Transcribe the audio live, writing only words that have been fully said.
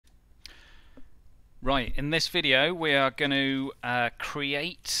Right, in this video we are going to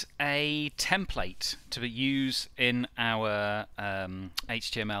create a template to use in our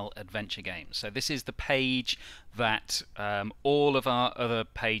HTML adventure game. So this is the page that all of our other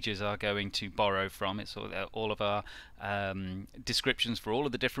pages are going to borrow from. It's all of our descriptions for all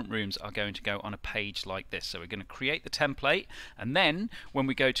of the different rooms are going to go on a page like this. So we're going to create the template, and then when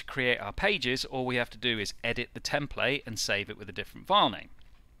we go to create our pages, all we have to do is edit the template and save it with a different file name.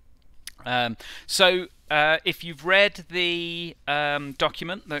 If you've read the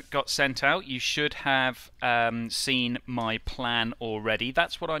document that got sent out, you should have seen my plan already.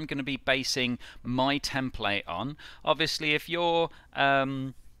 That's what I'm going to be basing my template on. Obviously, if your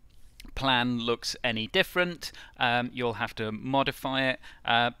plan looks any different, you'll have to modify it,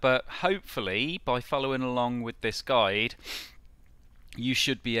 but hopefully by following along with this guide you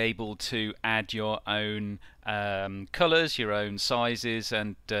should be able to add your own colors, your own sizes,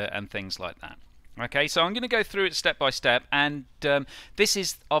 and things like that. Okay, so I'm going to go through it step by step, and this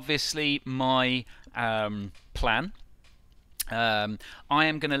is obviously my plan. I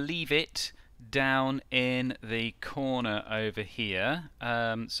am going to leave it down in the corner over here,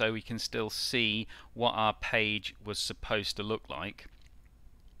 so we can still see what our page was supposed to look like.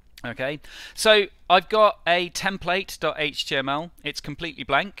 Okay, so I've got a template.html. It's completely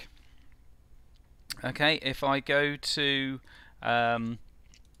blank. Okay, if I go to I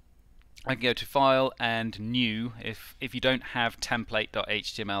can go to File and New. If you don't have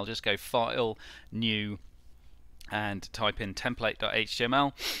template.html, just go File, New, and type in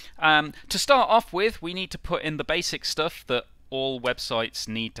template.html. To start off with, we need to put in the basic stuff that all websites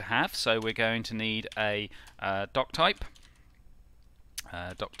need to have. So we're going to need a doc type.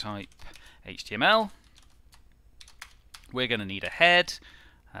 Doc type HTML. We're going to need a head.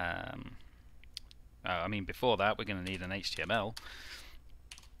 Before that, we're going to need an HTML.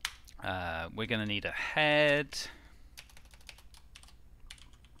 We're going to need a head.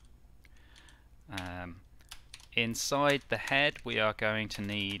 Inside the head, we are going to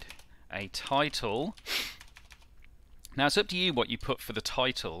need a title. Now it's up to you what you put for the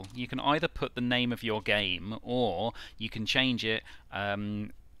title. You can either put the name of your game, or you can change it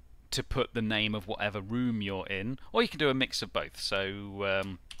to put the name of whatever room you're in, or you can do a mix of both.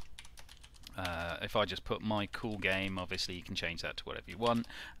 So if I just put my cool game, obviously you can change that to whatever you want.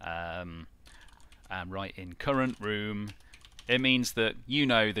 And write in current room. It means that you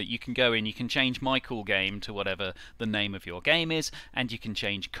know that you can go in, you can change my cool game to whatever the name of your game is, and you can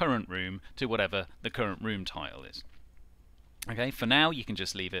change current room to whatever the current room title is. Okay, for now you can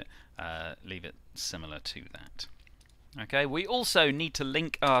just leave it similar to that. Okay, we also need to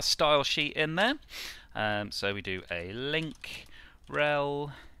link our style sheet in there. So we do a link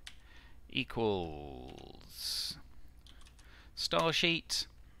rel equals style sheet.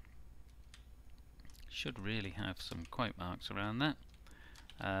 Should really have some quote marks around that.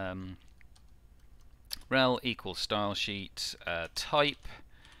 Rel equals style sheet, type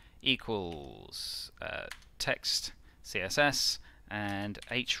equals text CSS, and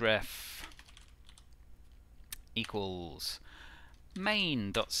href equals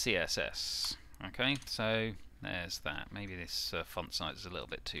main.css. Okay, so there's that. Maybe this font size is a little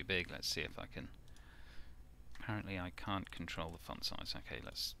bit too big. Let's see if I can. Apparently I can't control the font size. Okay,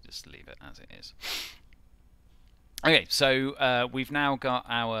 let's just leave it as it is. Okay, so we've now got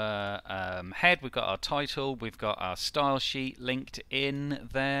our head, we've got our title, we've got our style sheet linked in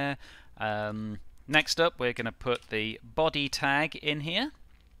there. Next up, we're going to put the body tag in here.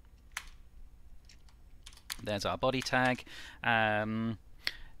 There's our body tag. Now,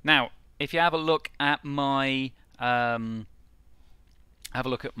 if you have a look at my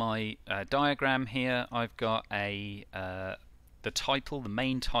diagram here, I've got the title, the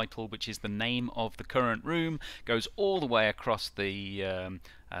main title, which is the name of the current room, goes all the way across the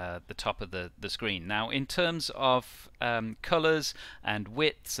top of the screen. Now, in terms of colors and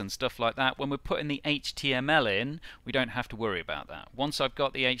widths and stuff like that, when we're putting the HTML in, we don't have to worry about that. Once I've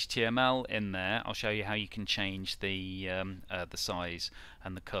got the HTML in there, I'll show you how you can change the size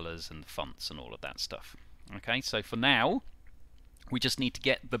and the colors and the fonts and all of that stuff. Okay, so for now, we just need to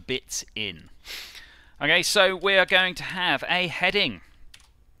get the bits in. Okay, so we are going to have a heading,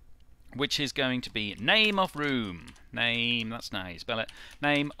 which is going to be name of room. Name, that's not how you spell it.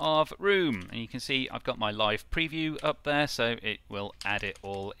 Name of room. And you can see I've got my live preview up there, so it will add it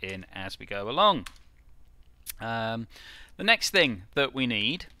all in as we go along. The next thing that we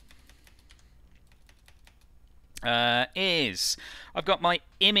need is, I've got my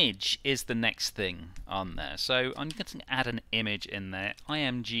image is the next thing on there. So I'm going to add an image in there.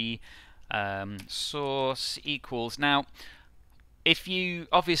 img source equals. Now, if you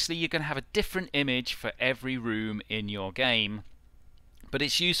obviously you're going to have a different image for every room in your game, but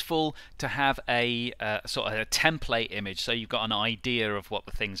it's useful to have a sort of a template image so you've got an idea of what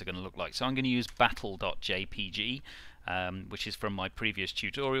the things are going to look like. So I'm going to use battle.jpg, which is from my previous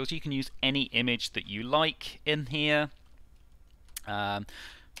tutorials. You can use any image that you like in here.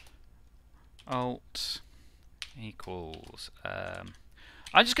 Alt equals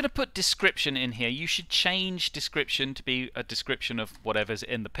I'm just going to put description in here. You should change description to be a description of whatever's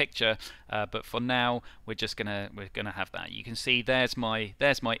in the picture, but for now we're gonna have that. You can see there's my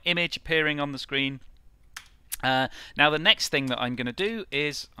image appearing on the screen. Now the next thing that I'm going to do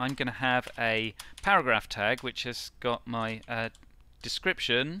is I'm going to have a paragraph tag which has got my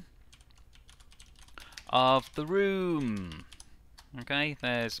description of the room. Okay,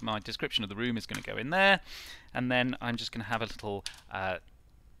 there's my description of the room is going to go in there, and then I'm just going to have a little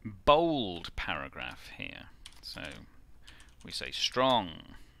bold paragraph here. So we say strong,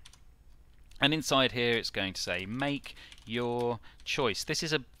 and inside here it's going to say make your choice. This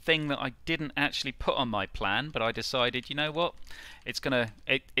is a thing that I didn't actually put on my plan, but I decided, you know what, it's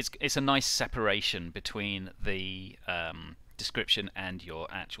a nice separation between the description and your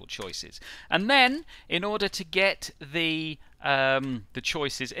actual choices. And then in order to get the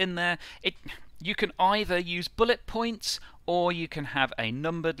choices in there, you can either use bullet points or you can have a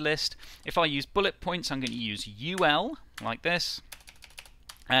numbered list. If I use bullet points, I'm going to use UL like this,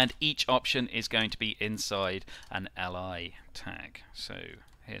 and each option is going to be inside an LI tag. So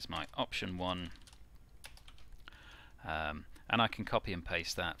here's my option 1, and I can copy and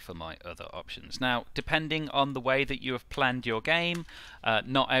paste that for my other options. Now, depending on the way that you have planned your game,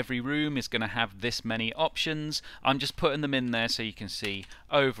 not every room is going to have this many options. I'm just putting them in there so you can see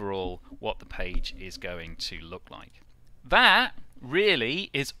overall what the page is going to look like. That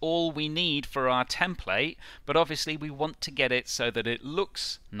really is all we need for our template, but obviously we want to get it so that it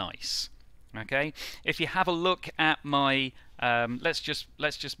looks nice. Okay, if you have a look at my let's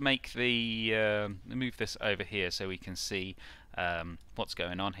just make the move this over here so we can see what's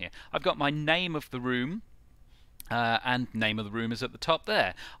going on here. I've got my name of the room, and name of the room is at the top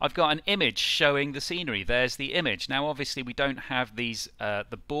there. I've got an image showing the scenery. There's the image. Now obviously we don't have these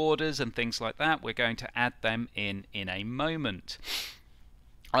the borders and things like that. We're going to add them in a moment.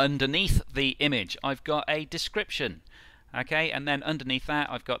 Underneath the image I've got a description. Okay, and then underneath that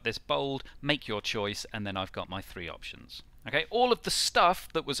I've got this bold, make your choice, and then I've got my 3 options. Okay, all of the stuff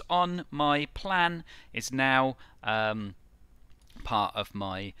that was on my plan is now part of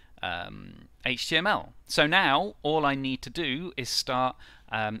my HTML. So now all I need to do is start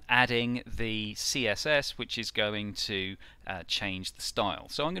adding the CSS, which is going to change the style.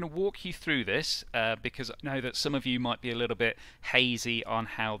 So I'm going to walk you through this because I know that some of you might be a little bit hazy on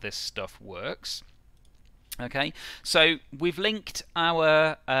how this stuff works. Okay, so we've linked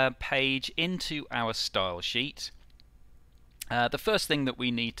our page into our style sheet. The first thing that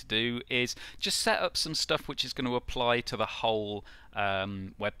we need to do is just set up some stuff which is going to apply to the whole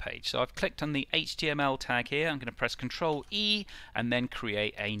web page. So I've clicked on the HTML tag here. I'm going to press Ctrl E and then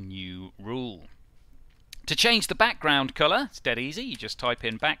create a new rule. To change the background color, it's dead easy. You just type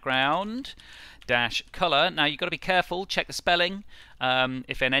in background -color. Now you've got to be careful, check the spelling.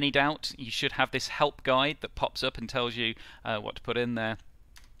 If in any doubt, you should have this help guide that pops up and tells you what to put in there.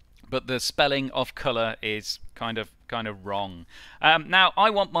 But the spelling of color is kind of wrong. Now I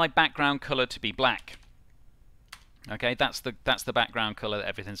want my background color to be black. Okay, that's the background color that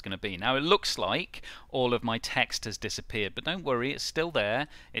everything's going to be. Now it looks like all of my text has disappeared, but don't worry, it's still there.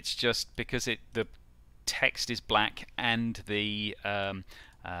 It's just because the text is black and the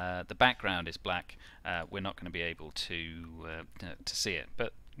background is black, we're not going to be able to see it.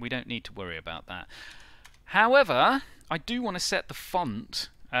 But we don't need to worry about that. However, I do want to set the font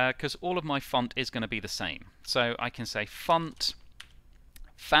because all of my font is going to be the same. So I can say font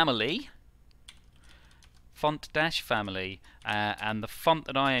family, font-family, and the font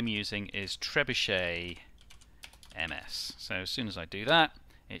that I am using is Trebuchet MS. So as soon as I do that,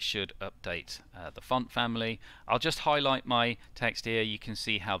 it should update the font family. I'll just highlight my text here. You can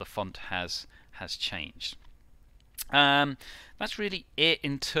see how the font has changed. That's really it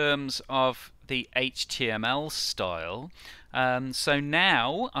in terms of the HTML style. So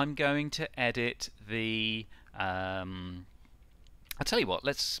now I'm going to edit the I'll tell you what,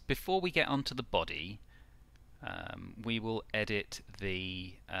 before we get onto the body, we will edit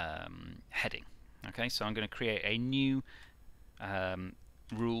the heading. Okay, so I'm going to create a new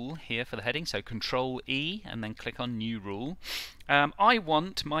rule here for the heading. So Control E and then click on New Rule. I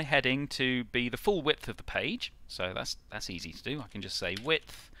want my heading to be the full width of the page, so that's easy to do. I can just say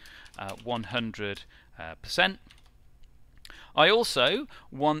width 100%. I also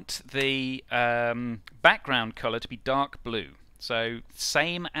want the background color to be dark blue. So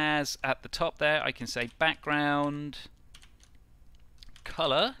same as at the top there, I can say background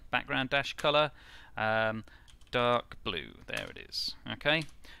color, background dash color, dark blue. There it is. Okay,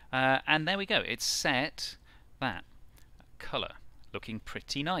 and there we go. It's set that color, looking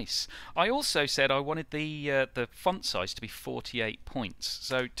pretty nice. I also said I wanted the font size to be 48 points.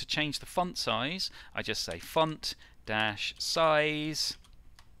 So to change the font size, I just say font dash size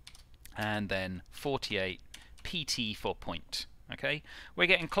and then 48 pt for point. Okay, we're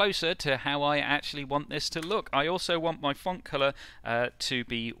getting closer to how I actually want this to look. I also want my font color to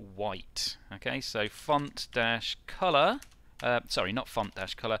be white. Okay, so font dash color, sorry, not font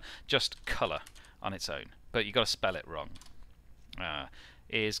dash color, just color on its own. But you got to spell it wrong.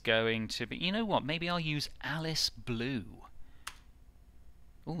 Is going to be, you know what? Maybe I'll use Alice Blue.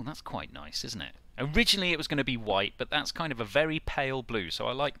 Oh, that's quite nice, isn't it? Originally it was going to be white, but that's kind of a very pale blue, so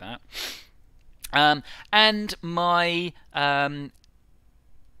I like that. And my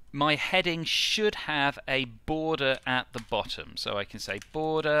my heading should have a border at the bottom, so I can say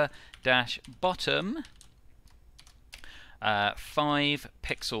border dash bottom 5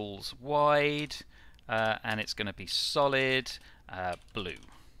 pixels wide, and it's going to be solid blue.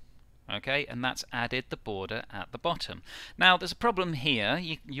 Okay, and that's added the border at the bottom. Now there's a problem here.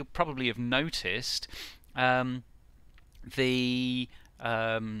 You'll probably have noticed the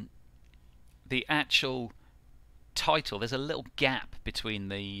actual title. There's a little gap between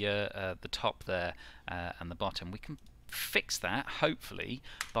the top there and the bottom. We can fix that hopefully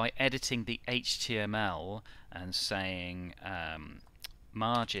by editing the HTML and saying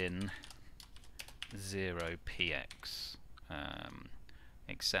margin 0px.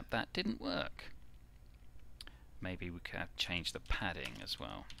 Except that didn't work. Maybe we could change the padding as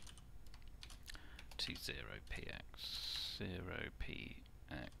well to 0px, 0px,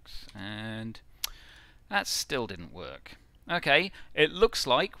 and that still didn't work. Okay, it looks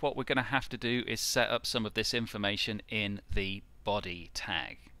like what we're going to have to do is set up some of this information in the body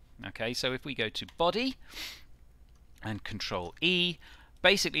tag. Okay, so if we go to body and Control E,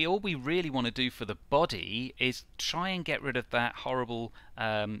 basically all we really want to do for the body is try and get rid of that horrible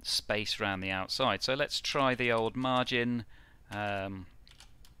space around the outside. So let's try the old margin 0px,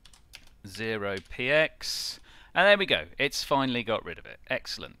 and there we go. It's finally got rid of it.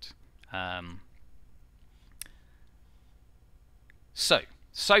 Excellent.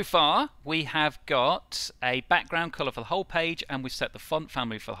 So far we have got a background color for the whole page, and we've set the font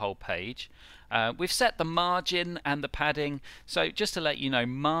family for the whole page. We've set the margin and the padding. So just to let you know,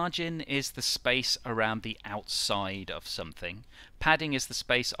 margin is the space around the outside of something. Padding is the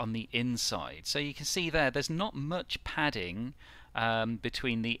space on the inside. So you can see there's not much padding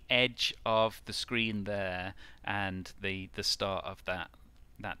between the edge of the screen there and the start of that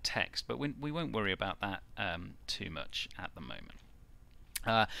text. But we won't worry about that too much at the moment.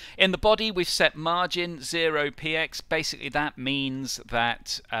 In the body we've set margin 0px. Basically that means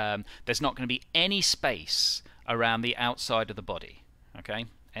that there's not going to be any space around the outside of the body. Okay,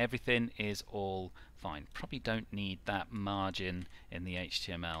 everything is all fine. Probably don't need that margin in the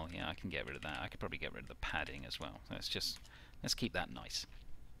HTML. Yeah, I can get rid of that. I could probably get rid of the padding as well. Let's keep that nice.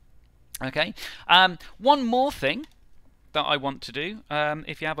 Okay, one more thing that I want to do,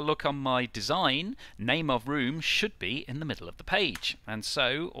 if you have a look on my design, name of room should be in the middle of the page, and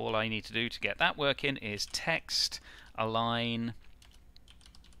so all I need to do to get that working is text align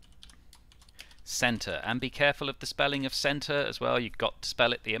center, and be careful of the spelling of center as well. You've got to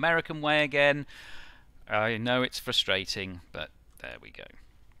spell it the American way again. I know it's frustrating, but there we go.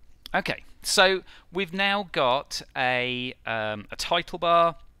 Okay, so we've now got a title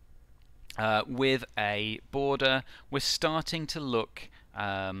bar with a border. We're starting to look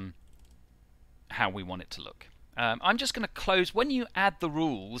how we want it to look. I'm just going to close. When you add the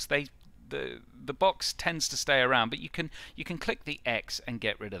rules, the box tends to stay around, but you can click the X and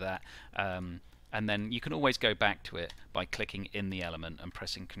get rid of that, and then you can always go back to it by clicking in the element and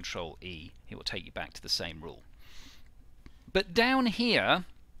pressing Control E. It will take you back to the same rule. But down here,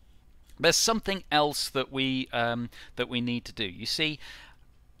 there's something else that we need to do. You see,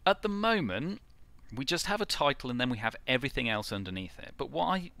 at the moment, we just have a title and then we have everything else underneath it. But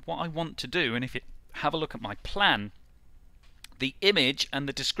what I want to do, and if you have a look at my plan, the image and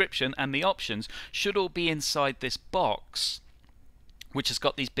the description and the options should all be inside this box, which has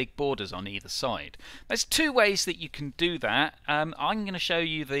got these big borders on either side. There's two ways that you can do that. I'm going to show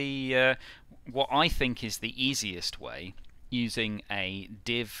you the what I think is the easiest way, using a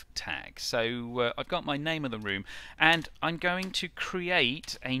div tag. So I've got my name of the room, and I'm going to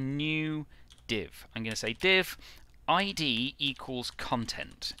create a new div. I'm going to say div ID equals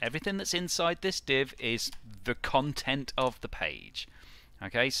content. Everything that's inside this div is the content of the page.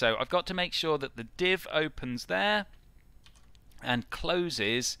 Okay, so I've got to make sure that the div opens there and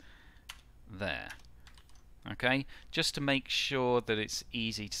closes there. Okay, just to make sure that it's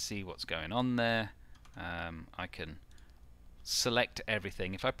easy to see what's going on there. I can select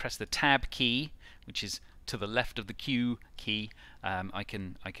everything. If I press the tab key, which is to the left of the Q key, I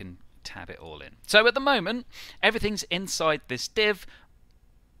can tab it all in. So at the moment, everything's inside this div,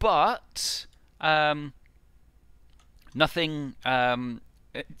 but nothing.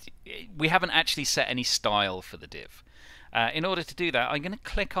 We haven't actually set any style for the div. In order to do that, I'm going to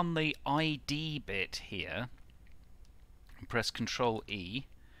click on the ID bit here, and press Control E,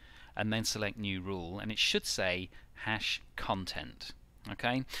 and then select New Rule, and it should say hash content.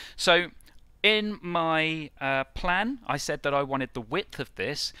 Okay, so in my plan, I said that I wanted the width of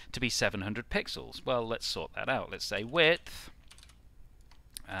this to be 700 pixels. Well, let's sort that out. Let's say width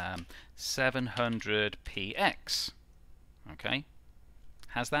 700 px. Okay,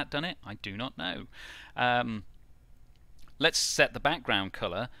 has that done it? I do not know. Let's set the background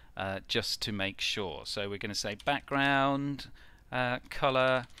color just to make sure. So we're going to say background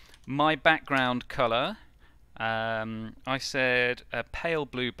color. My background color, I said a pale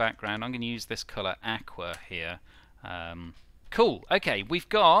blue background. I'm going to use this color aqua here. Cool. Okay, we've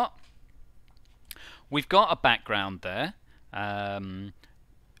got a background there.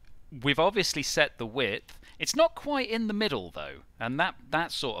 We've obviously set the width. It's not quite in the middle though, and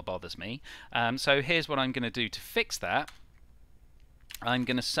that sort of bothers me. So here's what I'm going to do to fix that. I'm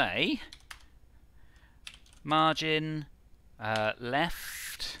going to say margin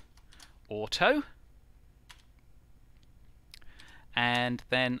left auto, and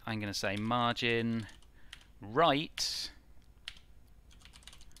then I'm going to say margin right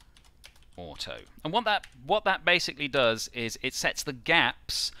auto. And what that basically does is it sets the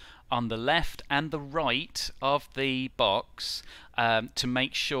gaps on the left and the right of the box to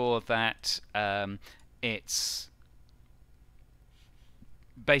make sure that it's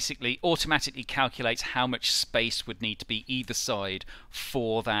basically automatically calculates how much space would need to be either side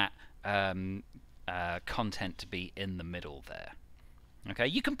for that content to be in the middle there. Okay,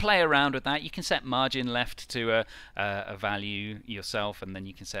 you can play around with that. You can set margin left to a value yourself, and then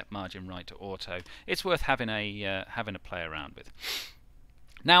you can set margin right to auto. It's worth having a play around with.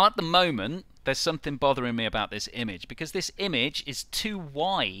 Now, at the moment, there's something bothering me about this image, because this image is too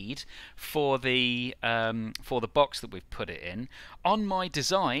wide for the box that we've put it in. On my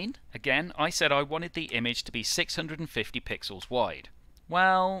design, again, I said I wanted the image to be 650 pixels wide.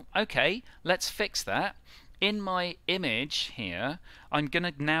 Well, okay, let's fix that. In my image here, I'm going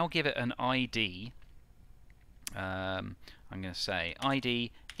to now give it an ID. I'm going to say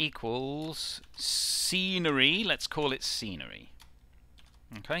ID equals scenery. Let's call it scenery.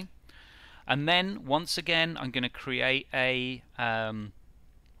 Okay, and then once again I'm going to create a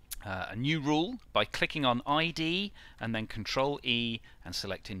new rule by clicking on ID and then Control E and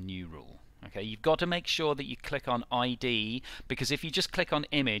selecting new rule. Okay, you've got to make sure that you click on ID, because if you just click on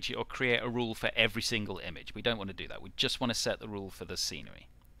image, it'll create a rule for every single image. We don't want to do that. We just want to set the rule for the scenery.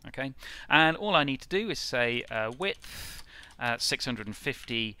 Okay, and all I need to do is say width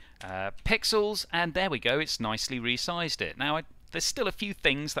 650 pixels, and there we go. It's nicely resized it. Now there's still a few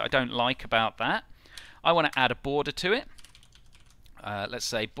things that I don't like about that. I want to add a border to it. Let's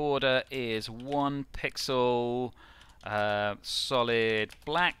say border is 1 pixel solid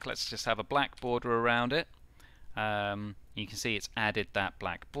black. Let's just have a black border around it. You can see it's added that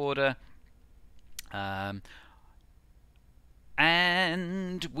black border.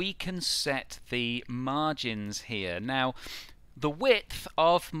 And we can set the margins here. Now, the width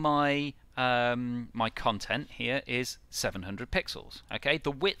of my my content here is 700 pixels. Okay,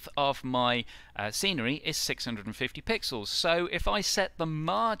 the width of my scenery is 650 pixels. So if I set the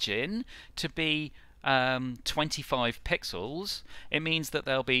margin to be 25 pixels, it means that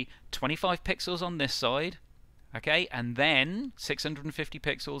there'll be 25 pixels on this side, okay, and then 650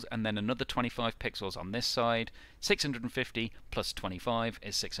 pixels, and then another 25 pixels on this side. 650 plus 25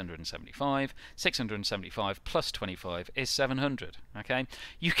 is 675. 675 plus 25 is 700. Okay,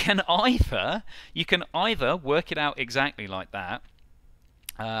 you can either work it out exactly like that,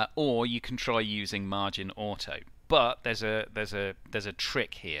 or you can try using margin auto. But there's a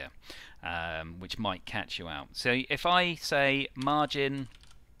trick here, which might catch you out. So if I say margin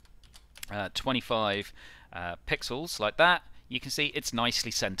 25 pixels like that, you can see it's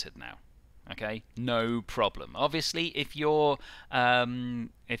nicely centered now. Okay, no problem. Obviously, if the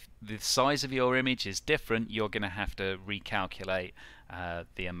size of your image is different, you're going to have to recalculate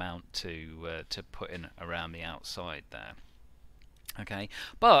the amount to put in around the outside there. Okay,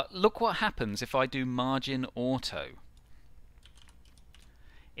 but look what happens if I do margin auto.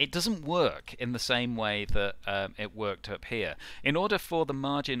 It doesn't work in the same way that it worked up here. In order for the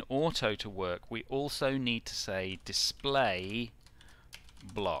margin auto to work, we also need to say display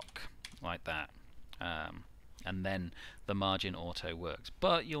block, like that. And then the margin auto works.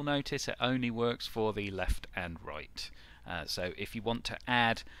 But you'll notice it only works for the left and right. So if you want to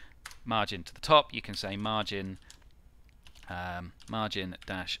add margin to the top, you can say margin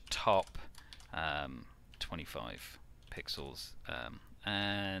dash top 25 pixels,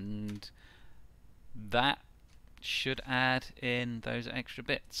 and that should add in those extra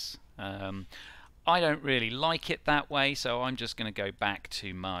bits. I don't really like it that way, so I'm just going to go back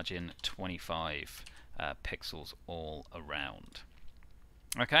to margin 25 pixels all around.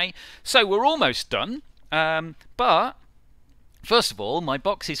 Okay, so we're almost done, but first of all, my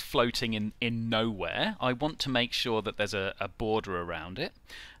box is floating in nowhere. I want to make sure that there's a border around it.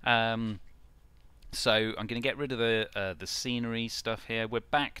 So I'm going to get rid of the scenery stuff here. We're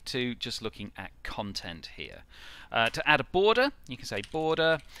back to just looking at content here. To add a border, you can say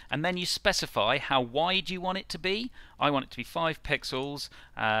border, and then you specify how wide you want it to be. I want it to be 5 pixels,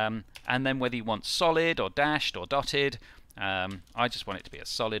 and then whether you want solid or dashed or dotted. I just want it to be a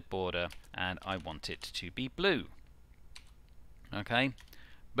solid border, and I want it to be blue. Okay,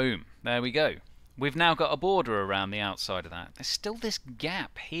 boom, there we go. We've now got a border around the outside of that. There's still this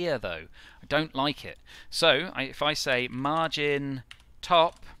gap here though. I don't like it. So if I say margin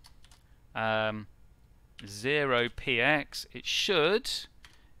top 0px, it should,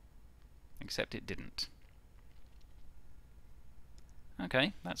 except it didn't.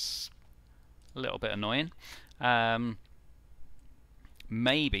 Okay, that's a little bit annoying.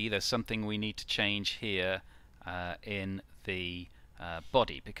 Maybe there's something we need to change here in the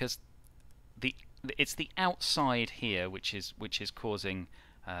body, because it's the outside here which is causing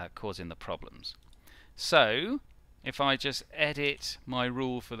the problems. So if I just edit my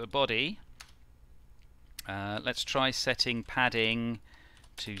rule for the body, let's try setting padding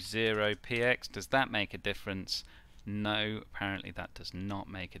to 0px. Does that make a difference? No, apparently that does not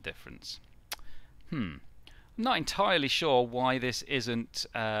make a difference. I'm not entirely sure why this isn't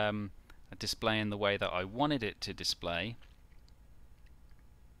displaying the way that I wanted it to display.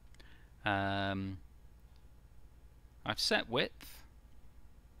 I've set width.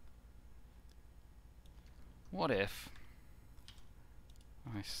 What if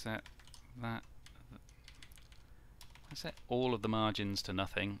I set that? I set all of the margins to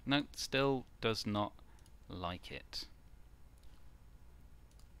nothing. No, still does not like it.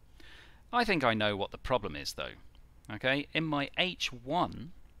 I think I know what the problem is though. Okay, in my H1,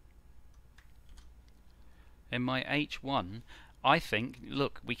 I think,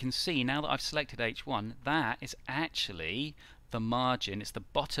 look, we can see now that I've selected H1, that is actually the margin. It's the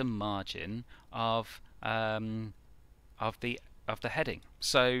bottom margin of the heading.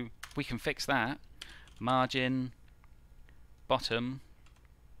 So we can fix that. Margin bottom,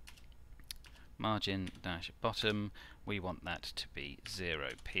 margin dash bottom. We want that to be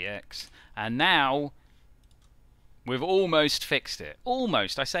 0px, and now we've almost fixed it.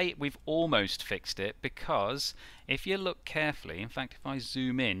 Almost. I say we've almost fixed it because if you look carefully, in fact if I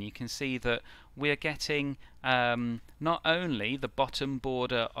zoom in, you can see that we're getting not only the bottom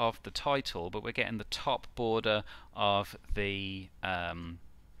border of the title, but we're getting the top border of the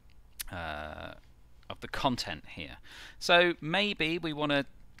content here. So maybe we want to,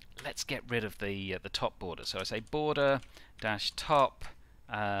 let's get rid of the top border. So I say border dash top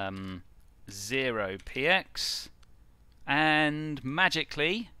 0px, and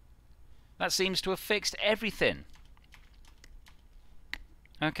magically that seems to have fixed everything.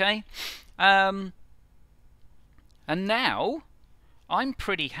 Okay, and now I'm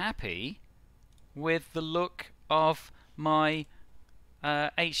pretty happy with the look of my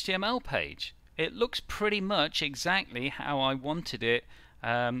HTML page. It looks pretty much exactly how I wanted it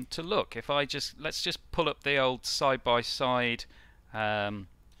to look. If I just, let's just pull up the old side-by-side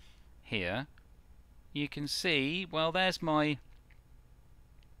here, you can see, well, there's my,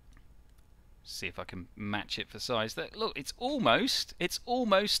 see if I can match it for size. That, look, it's almost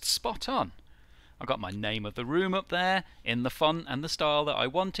spot on. I've got my name of the room up there in the font and the style that I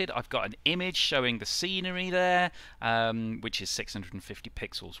wanted. I've got an image showing the scenery there, which is 650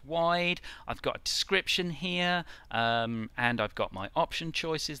 pixels wide. I've got a description here, and I've got my option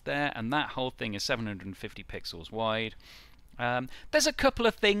choices there, and that whole thing is 750 pixels wide. There's a couple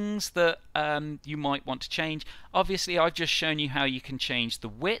of things that you might want to change. Obviously, I've just shown you how you can change the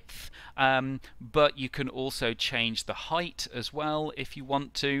width, but you can also change the height as well if you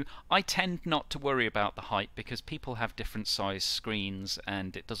want to. I tend not to worry about the height because people have different size screens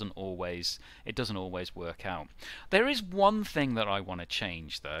and it doesn't always work out. There is one thing that I want to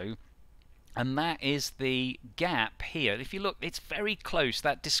change though, and that is the gap here. If you look, it's very close.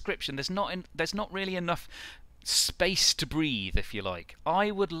 That description, there's not really enough space to breathe, if you like.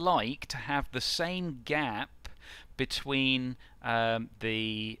 I would like to have the same gap between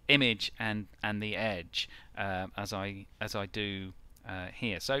the image and the edge as I do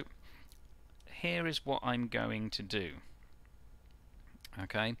here. So here is what I'm going to do.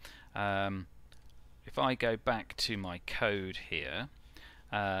 Okay, if I go back to my code here,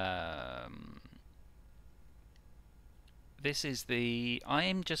 this is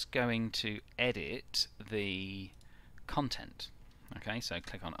I'm just going to edit the content. Okay, so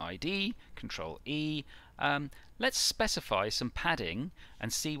click on ID, Control E. Let's specify some padding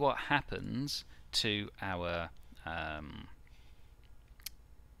and see what happens to our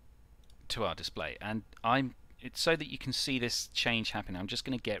display. And it's so that you can see this change happening. I'm just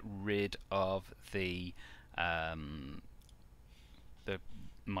going to get rid of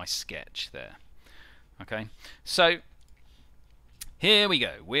my sketch there. Okay, so here we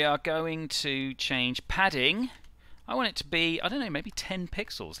go. We are going to change padding. I want it to be, I don't know, maybe 10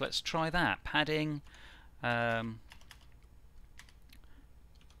 pixels. Let's try that. Padding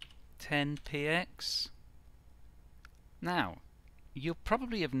 10px. Now, you'll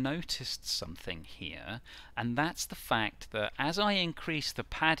probably have noticed something here, and that's the fact that as I increase the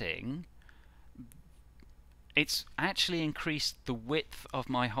padding, it's actually increased the width of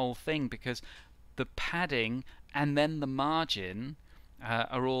my whole thing, because the padding and then the margin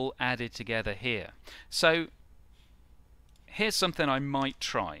are all added together here. So here's something I might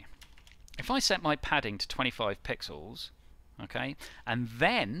try. If I set my padding to 25 pixels, okay, and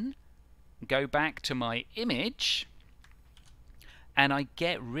then go back to my image and I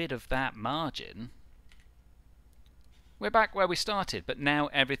get rid of that margin, we're back where we started, but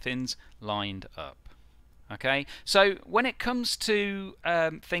now everything's lined up. Okay, so when it comes to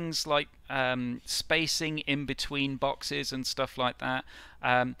things like spacing in between boxes and stuff like that,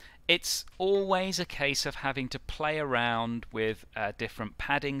 it's always a case of having to play around with different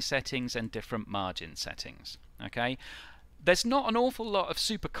padding settings and different margin settings. Okay, there's not an awful lot of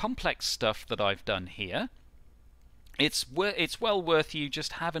super complex stuff that I've done here. It's well worth you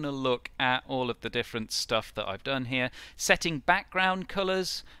just having a look at all of the different stuff that I've done here. Setting background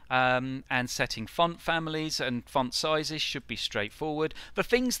colors and setting font families and font sizes should be straightforward. The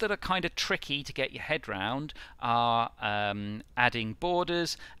things that are kind of tricky to get your head round are adding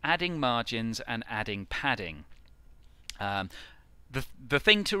borders, adding margins, and adding padding. The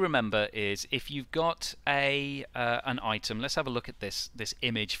thing to remember is if you've got an item, let's have a look at this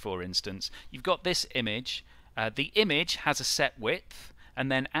image for instance. You've got this image. The image has a set width,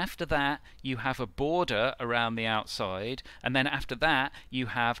 and then after that you have a border around the outside, and then after that you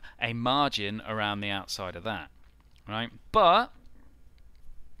have a margin around the outside of that. Right? But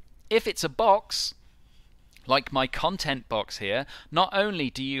if it's a box, like my content box here, not only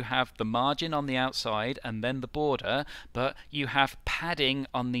do you have the margin on the outside and then the border, but you have padding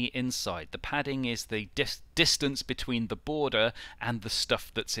on the inside. The padding is the distance between the border and the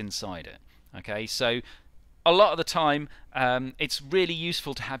stuff that's inside it. Okay, so a lot of the time it's really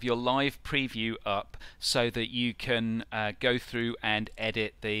useful to have your live preview up so that you can go through and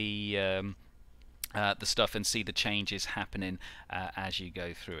edit the stuff and see the changes happening as you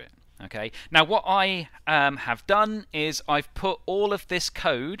go through it. Okay. Now what I have done is I've put all of this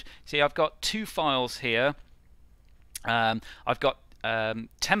code. See, I've got two files here. I've got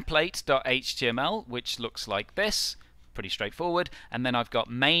template.html, which looks like this. Pretty straightforward, and then I've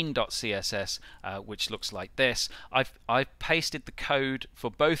got main.css, which looks like this. I've pasted the code for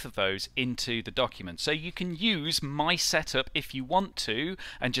both of those into the document, so you can use my setup if you want to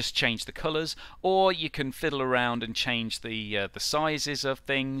and just change the colors, or you can fiddle around and change the sizes of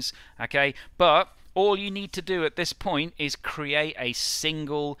things. Okay, but all you need to do at this point is create a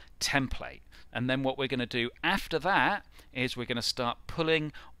single template, and then what we're going to do after that is we're going to start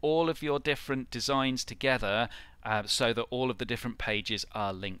pulling all of your different designs together so that all of the different pages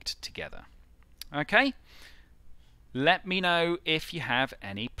are linked together. Okay? Let me know if you have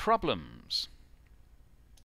any problems.